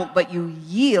you don't, but you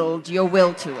yield your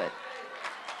will to it.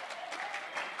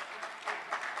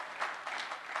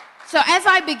 So as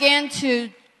I began to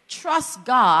trust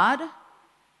God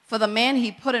for the man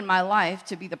he put in my life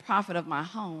to be the prophet of my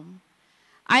home,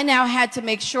 I now had to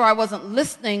make sure I wasn't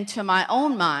listening to my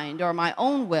own mind or my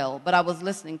own will, but I was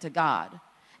listening to God.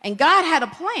 And God had a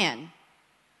plan.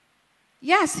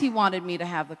 Yes, he wanted me to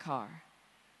have the car.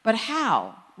 But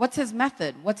how? What's his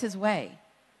method? What's his way?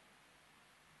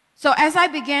 So as I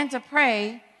began to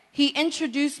pray, he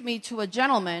introduced me to a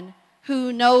gentleman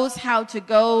who knows how to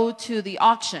go to the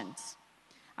auctions.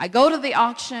 I go to the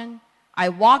auction, I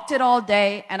walked it all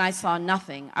day, and I saw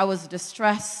nothing. I was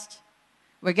distressed.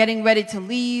 We're getting ready to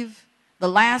leave. The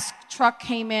last truck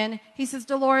came in. He says,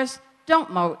 Dolores,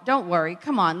 don't worry.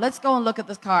 Come on, let's go and look at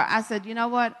this car. I said, you know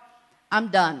what? I'm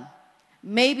done.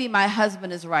 Maybe my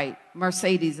husband is right.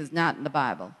 Mercedes is not in the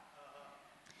Bible.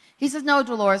 He says, no,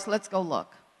 Dolores, let's go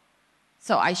look.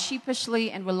 So I sheepishly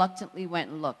and reluctantly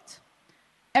went and looked.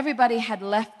 Everybody had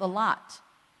left the lot.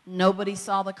 Nobody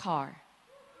saw the car.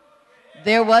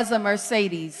 There was a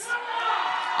Mercedes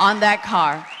on that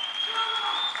car.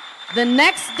 The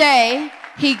next day,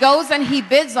 he goes and he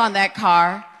bids on that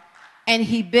car, and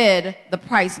he bid the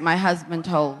price my husband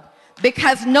told.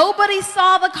 Because nobody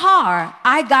saw the car,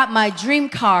 I got my dream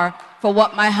car for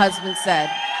what my husband said.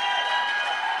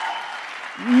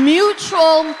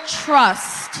 Mutual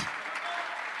trust.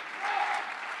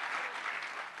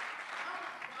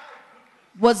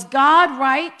 Was God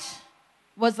right?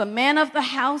 Was the man of the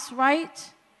house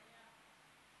right?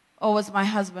 Or was my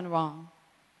husband wrong?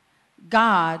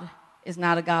 God is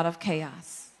not a God of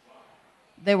chaos.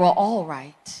 They were all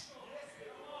right.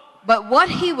 But what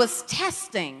he was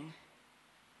testing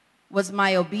was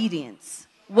my obedience.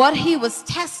 What he was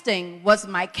testing was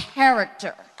my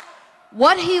character.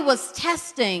 What he was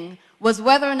testing was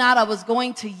whether or not I was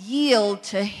going to yield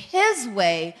to his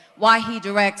way while he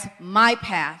directs my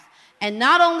path. And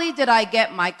not only did I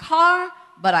get my car,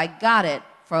 but I got it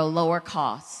for a lower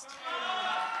cost.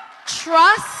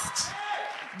 Trust,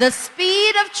 the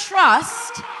speed of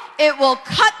trust, it will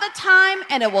cut the time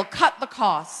and it will cut the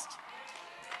cost.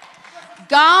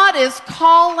 God is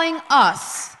calling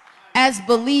us as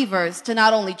believers to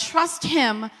not only trust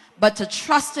him, but to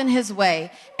trust in his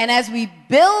way. And as we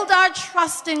build our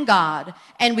trust in God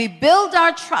and we build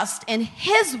our trust in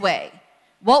his way,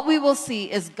 what we will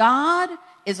see is God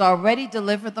is already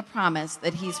delivered the promise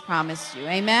that he's promised you.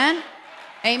 Amen?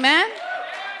 Amen?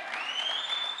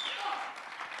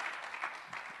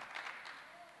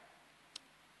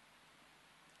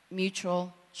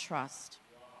 Mutual trust.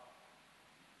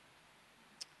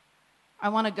 I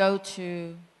want to go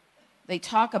to, they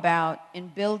talk about in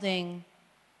building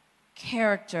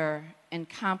character and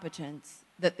competence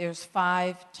that there's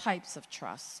 5 types of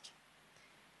trust.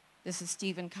 This is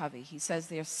Stephen Covey. He says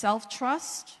there's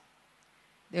self-trust,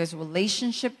 there's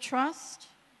relationship trust,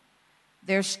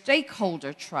 there's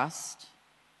stakeholder trust,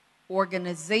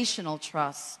 organizational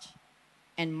trust,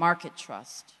 and market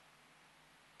trust.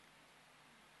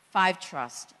 5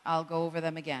 trust. I'll go over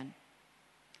them again.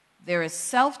 There is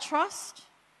self-trust.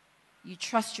 You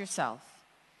trust yourself.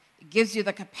 It gives you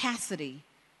the capacity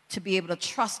to be able to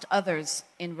trust others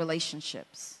in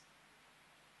relationships.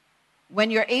 When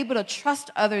you're able to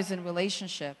trust others in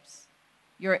relationships,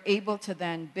 you're able to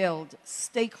then build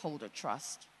stakeholder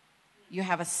trust. You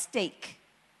have a stake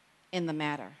in the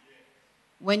matter.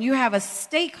 When you have a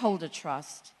stakeholder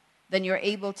trust, then you're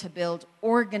able to build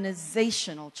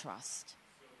organizational trust.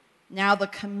 Now the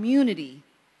community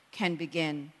can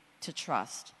begin to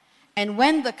trust. And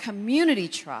when the community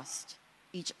trusts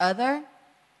each other,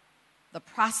 the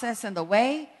process and the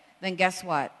way, then guess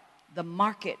what? The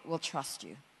market will trust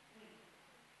you.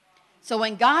 So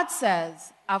when God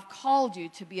says, I've called you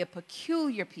to be a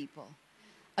peculiar people,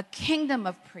 a kingdom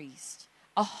of priests,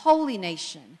 a holy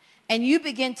nation, and you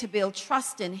begin to build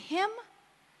trust in him,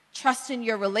 trust in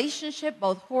your relationship,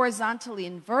 both horizontally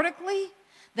and vertically,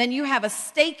 then you have a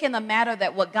stake in the matter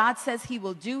that what God says he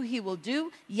will do, he will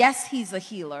do. Yes, he's a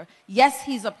healer. Yes,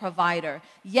 he's a provider.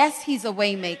 Yes, he's a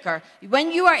way maker.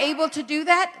 When you are able to do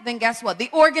that, then guess what? The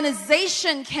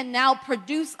organization can now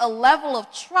produce a level of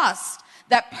trust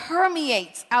that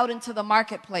permeates out into the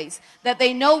marketplace, that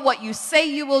they know what you say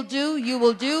you will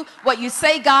do, what you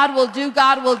say God will do,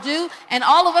 and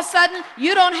all of a sudden,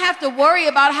 you don't have to worry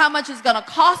about how much it's going to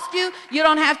cost you, you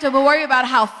don't have to worry about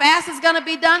how fast it's going to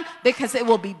be done, because it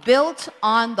will be built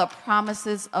on the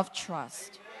promises of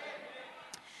trust.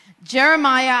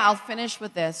 Jeremiah, I'll finish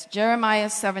with this, Jeremiah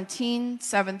 17,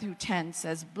 7 through 10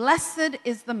 says, "Blessed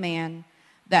is the man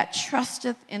that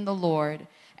trusteth in the Lord,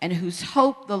 and whose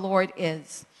hope the Lord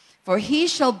is. For he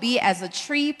shall be as a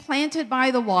tree planted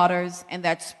by the waters, and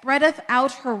that spreadeth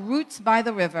out her roots by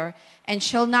the river, and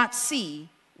shall not see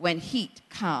when heat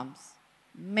comes."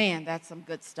 Man, that's some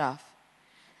good stuff.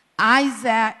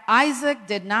 Isaac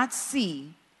did not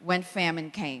see when famine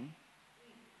came.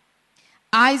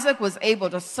 Isaac was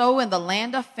able to sow in the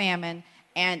land of famine,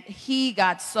 and he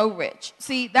got so rich.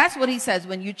 See, that's what he says.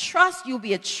 When you trust, you'll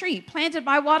be a tree planted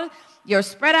by water. You'll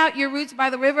spread out your roots by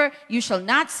the river. You shall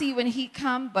not see when heat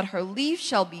come, but her leaf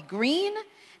shall be green,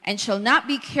 and shall not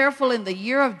be careful in the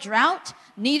year of drought,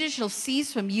 neither shall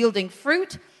cease from yielding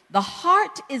fruit. The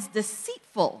heart is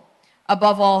deceitful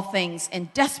above all things,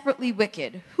 and desperately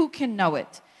wicked. Who can know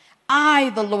it? I,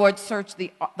 the Lord, search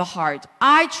the heart.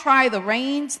 I try the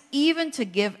reins, even to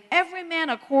give every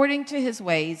man according to his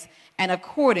ways, and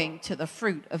according to the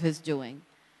fruit of his doing.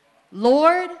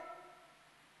 Lord,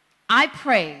 I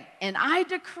pray and I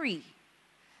decree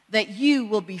that you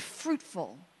will be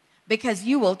fruitful, because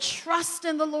you will trust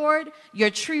in the Lord. Your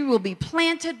tree will be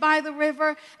planted by the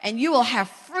river, and you will have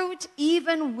fruit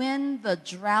even when the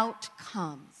drought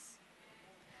comes.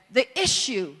 The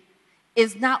issue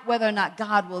is not whether or not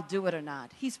God will do it or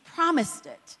not. He's promised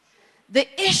it. The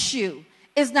issue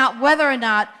is not whether or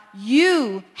not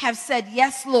you have said,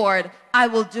 yes, Lord, I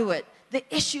will do it. The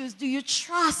issue is, do you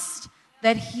trust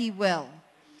that he will?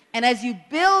 And as you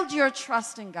build your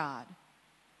trust in God,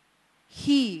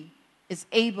 he is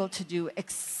able to do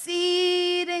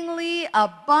exceedingly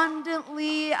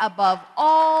abundantly above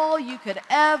all you could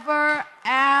ever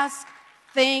ask,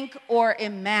 think, or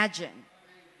imagine.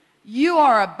 You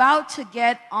are about to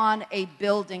get on a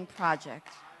building project.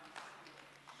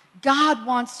 God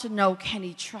wants to know, can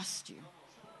he trust you?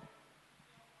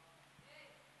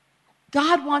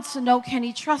 God wants to know, can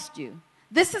he trust you?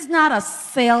 This is not a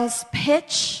sales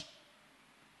pitch.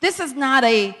 This is not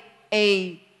a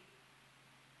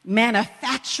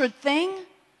manufactured thing.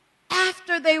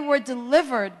 After they were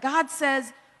delivered, God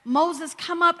says, Moses,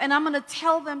 come up and I'm going to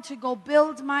tell them to go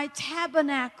build my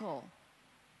tabernacle.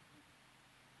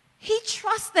 He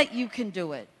trusts that you can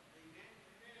do it.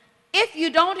 If you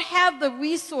don't have the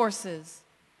resources,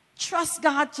 trust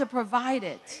God to provide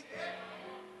it.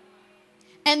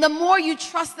 And the more you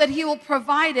trust that He will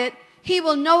provide it, He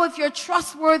will know if you're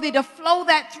trustworthy to flow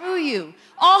that through you.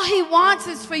 All He wants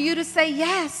is for you to say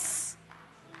yes.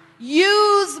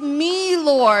 Use me,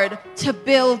 Lord, to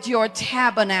build your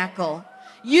tabernacle.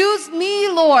 Use me,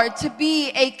 Lord, to be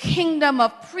a kingdom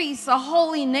of priests, a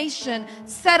holy nation,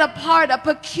 set apart, a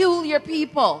peculiar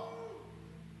people.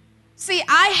 See,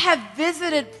 I have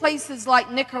visited places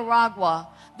like Nicaragua,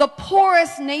 the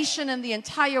poorest nation in the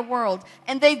entire world,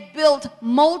 and they've built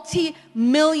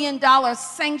multi-million-dollar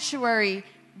sanctuary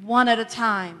one at a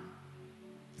time.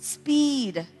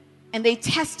 Speed, and they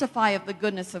testify of the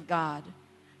goodness of God.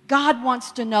 God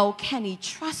wants to know, can He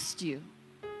trust you?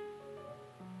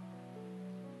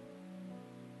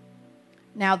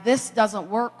 Now, this doesn't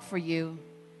work for you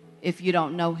if you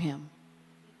don't know Him.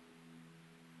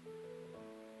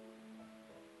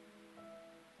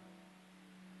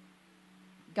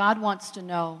 God wants to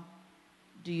know,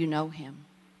 do you know Him?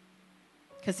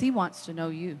 Because He wants to know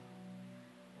you.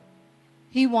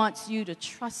 He wants you to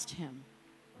trust Him.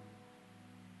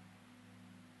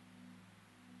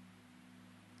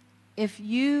 If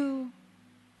you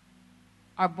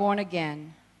are born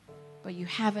again, but you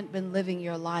haven't been living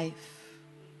your life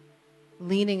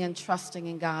leaning and trusting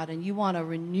in God, and you want to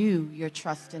renew your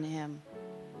trust in Him,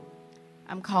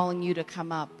 I'm calling you to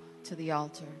come up to the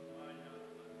altar.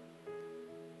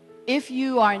 If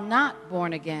you are not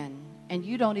born again and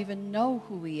you don't even know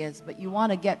who He is, but you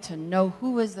want to get to know,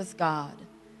 who is this God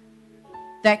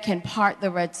that can part the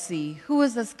Red Sea? Who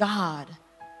is this God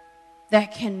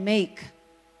that can make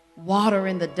water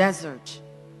in the desert?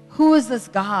 Who is this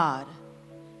God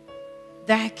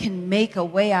that can make a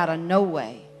way out of no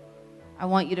way? I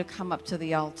want you to come up to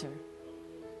the altar.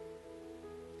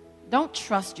 Don't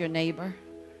trust your neighbor.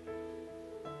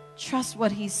 Trust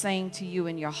what he's saying to you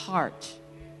in your heart.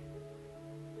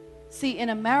 See, in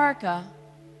America,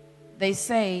 they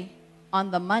say, on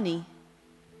the money,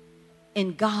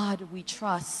 in God we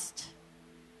trust.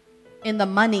 In the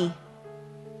money.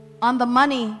 On the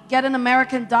money, get an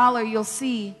American dollar, you'll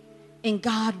see, in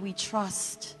God we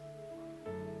trust.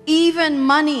 Even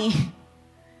money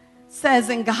says,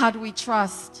 in God we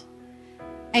trust.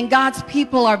 And God's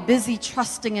people are busy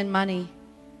trusting in money.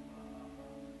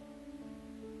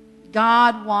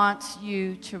 God wants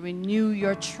you to renew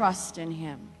your trust in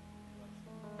Him.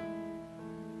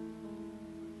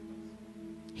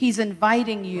 He's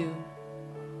inviting you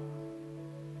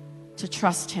to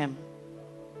trust Him.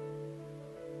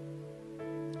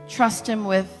 Trust Him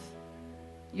with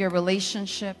your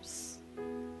relationships,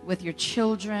 with your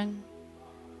children,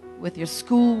 with your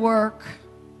schoolwork,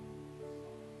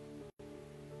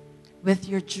 with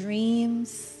your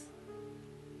dreams,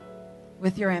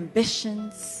 with your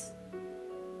ambitions.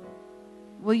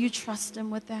 Will you trust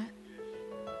Him with that?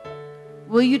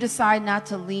 Will you decide not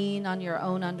to lean on your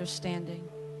own understanding?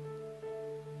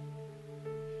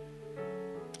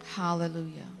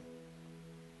 Hallelujah.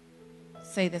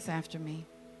 Say this after me.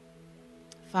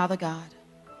 Father God,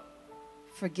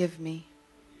 forgive me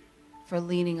for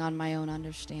leaning on my own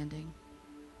understanding.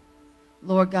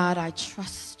 Lord God, I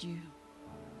trust you.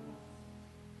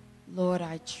 Lord,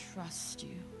 I trust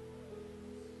you.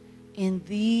 In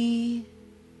Thee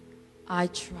I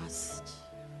trust.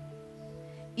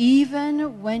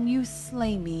 Even when you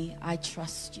slay me, I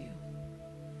trust you.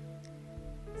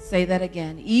 Say that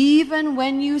again. Even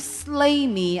when you slay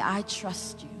me, I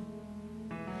trust you.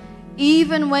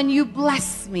 Even when you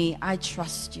bless me, I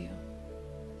trust you.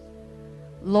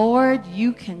 Lord,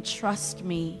 you can trust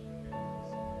me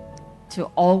to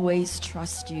always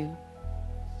trust you.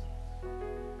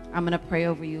 I'm going to pray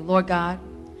over you. Lord God,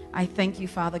 I thank you,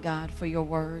 Father God, for your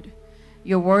word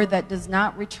that does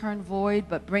not return void,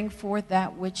 but bring forth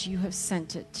that which you have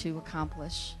sent it to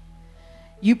accomplish.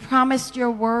 You promised your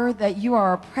word that you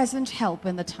are a present help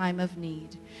in the time of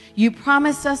need. You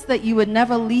promised us that you would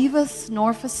never leave us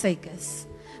nor forsake us.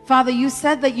 Father, you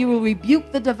said that you will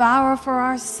rebuke the devourer for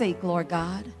our sake, Lord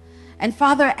God. And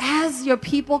Father, as your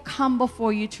people come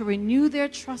before you to renew their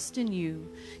trust in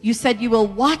you, you said you will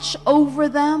watch over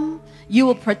them, you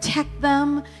will protect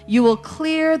them, you will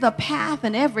clear the path,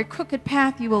 and every crooked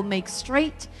path you will make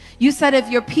straight. You said if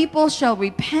your people shall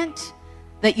repent,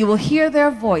 that you will hear their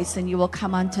voice and you will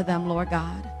come unto them, Lord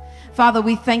God. Father,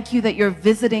 we thank you that you're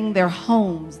visiting their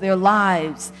homes, their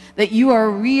lives, that you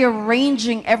are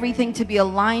rearranging everything to be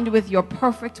aligned with your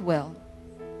perfect will.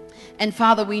 And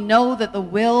Father, we know that the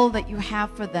will that you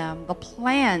have for them, the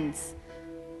plans,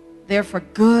 they're for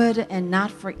good and not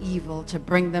for evil, to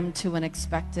bring them to an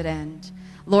expected end.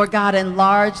 Lord God,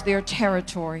 enlarge their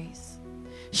territories.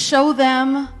 Show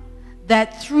them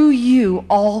that through you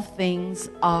all things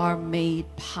are made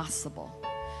possible.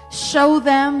 Show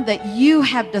them that you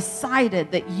have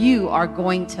decided that you are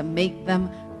going to make them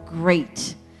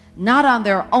great, not on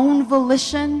their own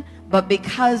volition, but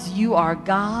because you are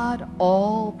God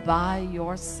all by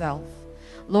yourself.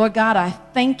 Lord God, I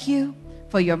thank you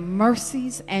for your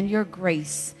mercies and your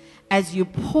grace as you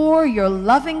pour your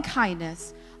loving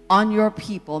kindness on your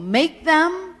people. Make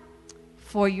them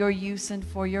for your use and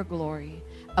for your glory,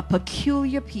 a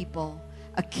peculiar people,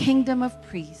 a kingdom of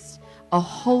priests, a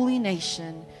holy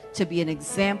nation, to be an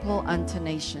example unto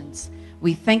nations.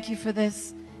 We thank you for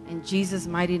this. In Jesus'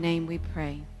 mighty name we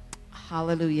pray.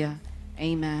 Hallelujah.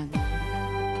 Amen.